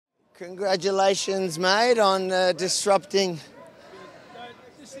Congratulations, mate, on disrupting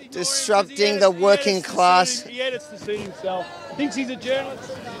the working class. He edits to suit himself. Thinks he's a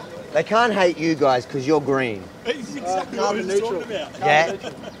journalist. They can't hate you guys because you're green. He's exactly what he was talking about. Yeah.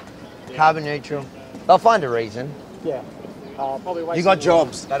 Carbon neutral. They'll find a reason. Yeah. Probably You got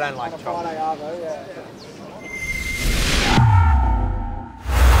jobs. They don't like jobs. Friday Arvo, yeah.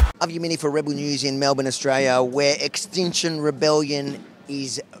 I'm Yemini for Rebel News in Melbourne, Australia, where Extinction Rebellion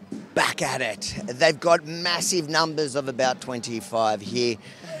is back at it. They've got massive numbers of about 25 here.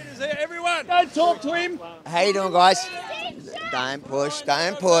 Everyone, don't talk to him. How you doing, guys? Don't push,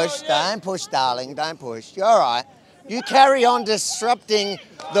 darling, don't push. You're all right. You carry on disrupting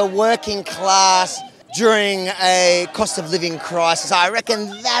the working class during a cost of living crisis. I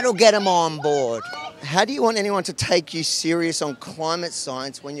reckon that'll get them on board. How do you want anyone to take you serious on climate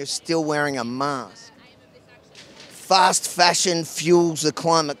science when you're still wearing a mask? Fast fashion fuels the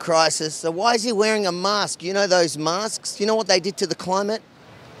climate crisis. So why is he wearing a mask? You know those masks? You know what they did to the climate?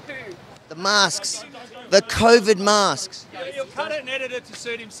 The masks. The COVID masks. He'll cut it and edit it to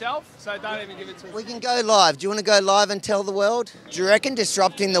suit himself, so don't even give it to him. We can go live. Do you want to go live and tell the world? Do you reckon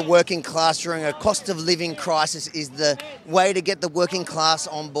disrupting the working class during a cost of living crisis is the way to get the working class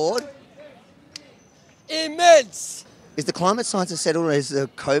on board? Immense! Is the climate science as settled as the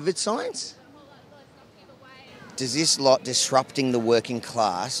COVID science? Does this lot disrupting the working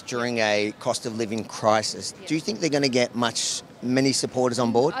class during a cost of living crisis, do you think they're going to get many supporters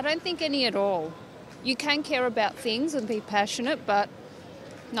on board? I don't think any at all. You can care about things and be passionate, but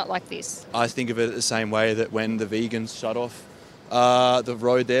not like this. I think of it the same way that when the vegans shut off the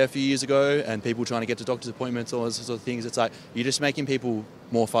road there a few years ago and people trying to get to doctor's appointments, all those sorts of things, it's like you're just making people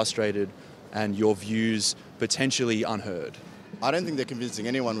more frustrated and your views potentially unheard. I don't think they're convincing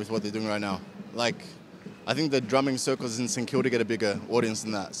anyone with what they're doing right now. Like, I think the drumming circles in St Kilda get a bigger audience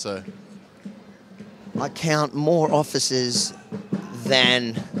than that, so. I count more officers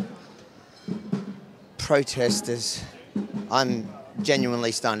than protesters. I'm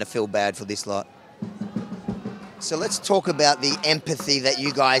genuinely starting to feel bad for this lot. So let's talk about the empathy that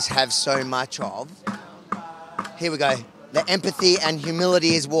you guys have so much of. Here we go. The empathy and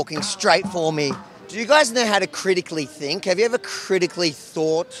humility is walking straight for me. Do you guys know how to critically think? Have you ever critically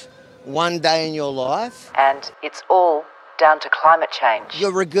thought one day in your life? And it's all down to climate change.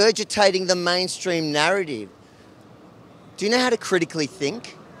 You're regurgitating the mainstream narrative. Do you know how to critically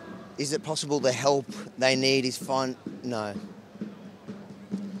think? Is it possible the help they need is fine? No.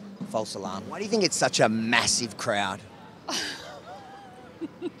 False alarm. Why do you think it's such a massive crowd?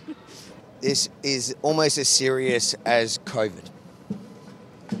 This is almost as serious as COVID.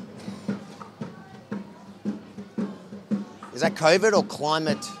 Is that COVID or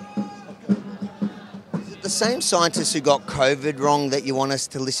climate? Is it the same scientists who got COVID wrong that you want us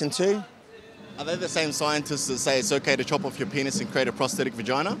to listen to? Are they the same scientists that say it's okay to chop off your penis and create a prosthetic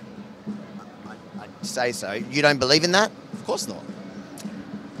vagina? I'd say so. You don't believe in that? Of course not.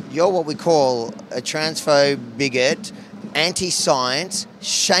 You're what we call a transphobe, bigot, anti-science.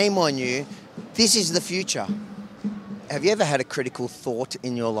 Shame on you. This is the future. Have you ever had a critical thought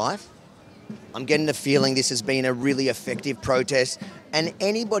in your life? I'm getting the feeling this has been a really effective protest, and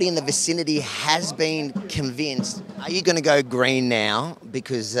anybody in the vicinity has been convinced. Are you going to go green now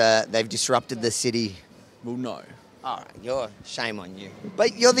because they've disrupted the city? Well, no. All right, shame on you.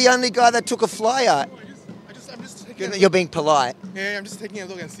 But you're the only guy that took a flyer. I'm just taking You're being polite. Yeah, I'm just taking a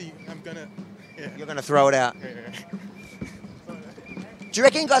look and see. You're going to throw it out. Yeah. Do you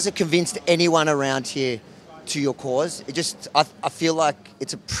reckon you guys have convinced anyone around here to your cause? I feel like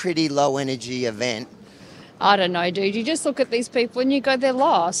it's a pretty low energy event. I don't know, dude. You just look at these people and you go, they're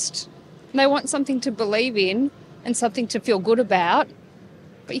lost. They want something to believe in and something to feel good about,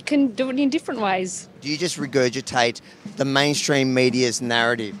 but you can do it in different ways. Do you just regurgitate the mainstream media's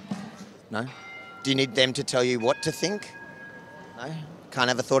narrative? No? Do you need them to tell you what to think? No? Can't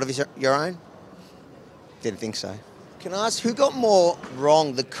have a thought of your own? Didn't think so. Can I ask, who got more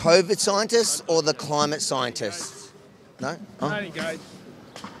wrong, the COVID scientists or the climate scientists? No? Oh.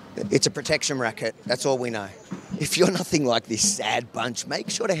 It's a protection racket, that's all we know. If you're nothing like this sad bunch, make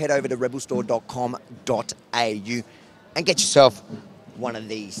sure to head over to rebelstore.com.au and get yourself one of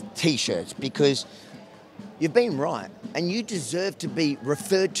these t-shirts, because you've been right and you deserve to be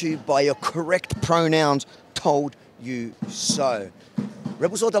referred to by your correct pronouns, told you so.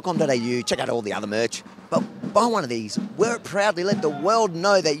 rebelstore.com.au, check out all the other merch, but buy one of these, wear it proudly, let the world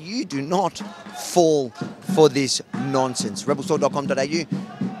know that you do not fall for this nonsense. rebelstore.com.au,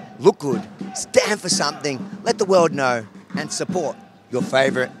 look good, stand for something, let the world know, and support your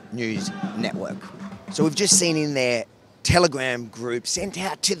favourite news network. So we've just seen in there Telegram group sent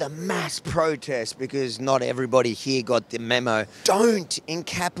out to the mass protest because not everybody here got the memo. Don't, in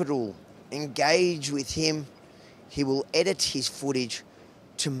capital, engage with him. He will edit his footage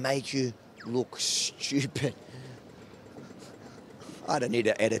to make you look stupid. I don't need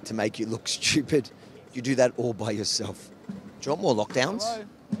to edit to make you look stupid. You do that all by yourself. Do you want more lockdowns? Hello.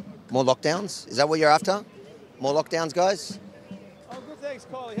 More lockdowns? Is that what you're after? More lockdowns, guys? Oh, good, thanks,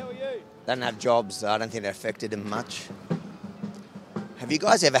 Kylie. How are you? They don't have jobs, so I don't think that affected them much. Have you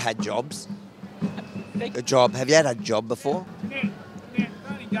guys ever had jobs? A job? Have you had a job before? Don't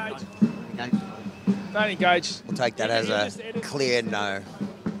engage. Don't engage. We'll take that as a clear no.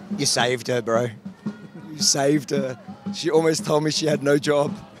 You saved her, bro. You saved her. She almost told me she had no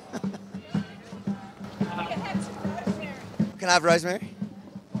job. Can I have rosemary?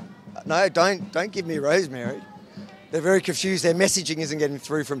 No, don't give me rosemary. They're very confused. Their messaging isn't getting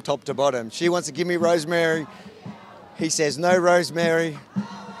through from top to bottom. She wants to give me rosemary. He says no rosemary.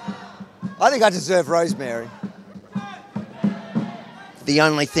 I think I deserve rosemary. The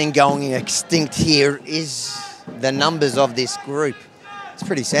only thing going extinct here is the numbers of this group. It's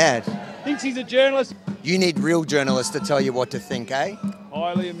pretty sad. Thinks he's a journalist. You need real journalists to tell you what to think, eh?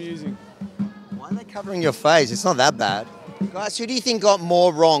 Highly amusing. Why are they covering your face? It's not that bad. Guys, who do you think got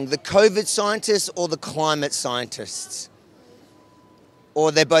more wrong? The COVID scientists or the climate scientists?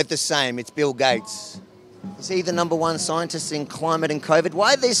 Or they're both the same? It's Bill Gates. Is he the #1 scientist in climate and COVID?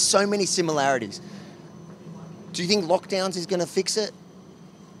 Why are there so many similarities? Do you think lockdowns is going to fix it?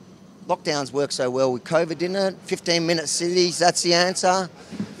 Lockdowns worked so well with COVID, didn't it? 15-minute cities, that's the answer.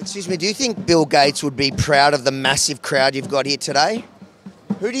 Excuse me, do you think Bill Gates would be proud of the massive crowd you've got here today?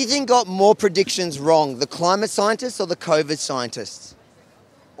 Who do you think got more predictions wrong, the climate scientists or the COVID scientists?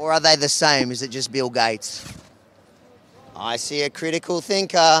 Or are they the same? Is it just Bill Gates? I see a critical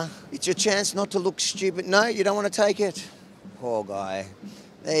thinker. It's your chance not to look stupid. No, you don't want to take it? Poor guy.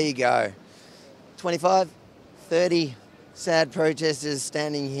 There you go. 25, 30 sad protesters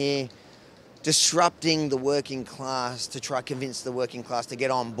standing here disrupting the working class to try to convince the working class to get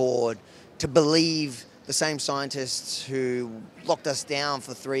on board, to believe the same scientists who locked us down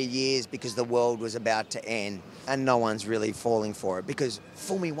for 3 years because the world was about to end. And no one's really falling for it because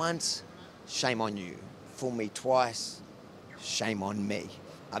fool me once, shame on you. Fool me twice, shame on me.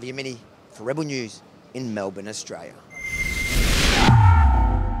 I'm Yemini for Rebel News in Melbourne, Australia.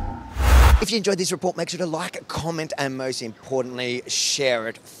 If you enjoyed this report, make sure to like, comment, and most importantly, share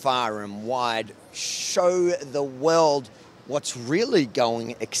it far and wide. Show the world what's really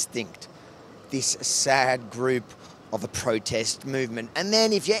going extinct. This sad group of a protest movement. And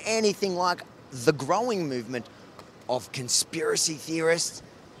then if you're anything like the growing movement of conspiracy theorists,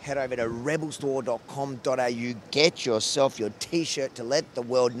 head over to rebelstore.com.au, get yourself your t-shirt to let the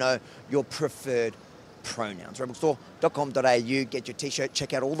world know your preferred pronouns. rebelstore.com.au, get your t-shirt,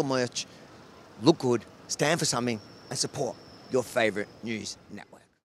 check out all the merch, look good, stand for something, and support your favourite news network.